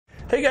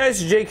Hey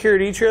guys, Jake here at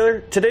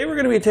eTrailer. Today we're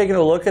going to be taking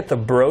a look at the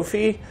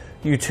Brophy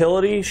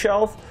utility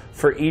shelf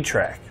for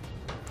eTrack.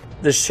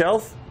 This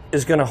shelf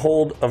is going to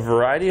hold a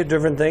variety of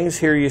different things.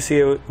 Here you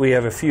see we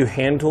have a few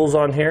hand tools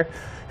on here,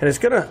 and it's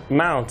going to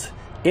mount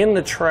in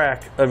the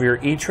track of your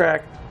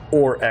eTrack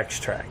or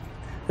X-Track.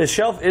 This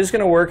shelf is going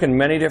to work in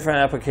many different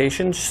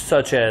applications,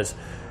 such as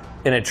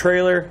in a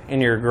trailer,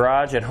 in your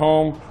garage at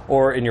home,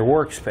 or in your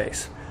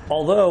workspace.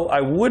 Although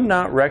I would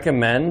not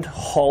recommend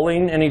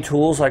hauling any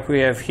tools like we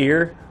have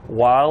here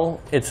while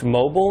it's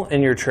mobile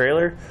in your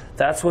trailer.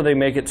 That's why they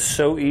make it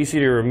so easy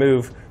to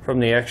remove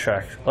from the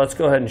X-Track. Let's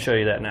go ahead and show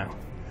you that now.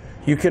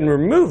 You can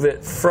remove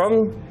it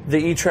from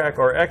the eTrack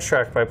or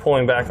X-Track by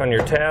pulling back on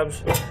your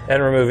tabs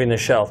and removing the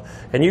shelf.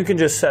 And you can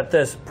just set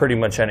this pretty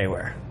much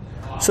anywhere.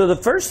 So the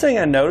first thing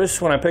I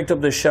noticed when I picked up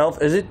this shelf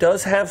is it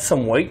does have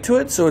some weight to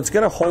it, so it's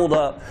going to hold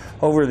up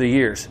over the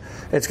years.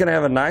 It's going to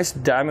have a nice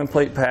diamond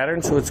plate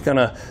pattern, so it's going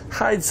to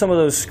hide some of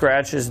those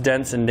scratches,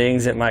 dents, and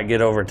dings it might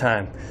get over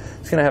time.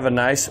 It's going to have a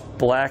nice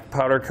black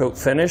powder coat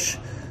finish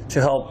to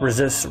help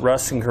resist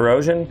rust and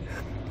corrosion.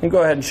 And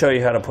go ahead and show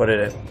you how to put it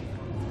in.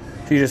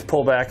 So you just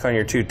pull back on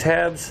your two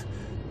tabs,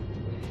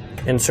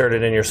 insert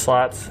it in your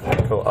slots,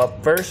 go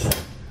up first,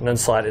 and then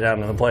slide it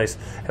down into place.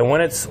 And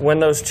when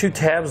those two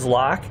tabs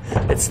lock,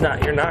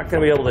 you're not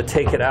going to be able to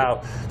take it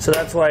out. So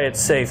that's why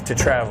it's safe to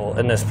travel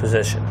in this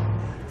position.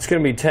 It's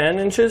going to be 10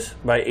 inches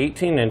by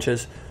 18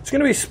 inches. It's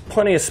going to be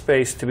plenty of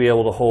space to be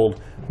able to hold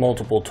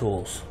multiple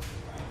tools.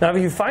 Now, if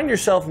you find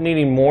yourself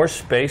needing more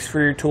space for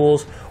your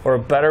tools or a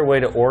better way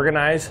to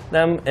organize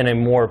them in a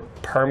more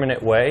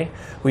permanent way,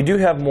 we do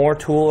have more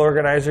tool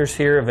organizers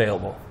here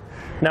available.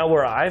 Now,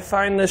 where I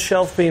find this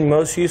shelf being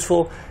most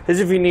useful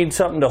is if you need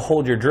something to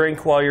hold your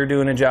drink while you're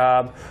doing a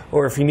job,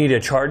 or if you need a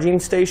charging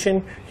station,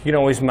 you can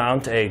always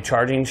mount a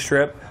charging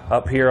strip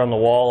up here on the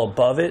wall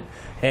above it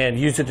and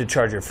use it to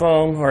charge your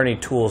phone or any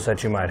tools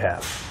that you might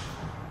have.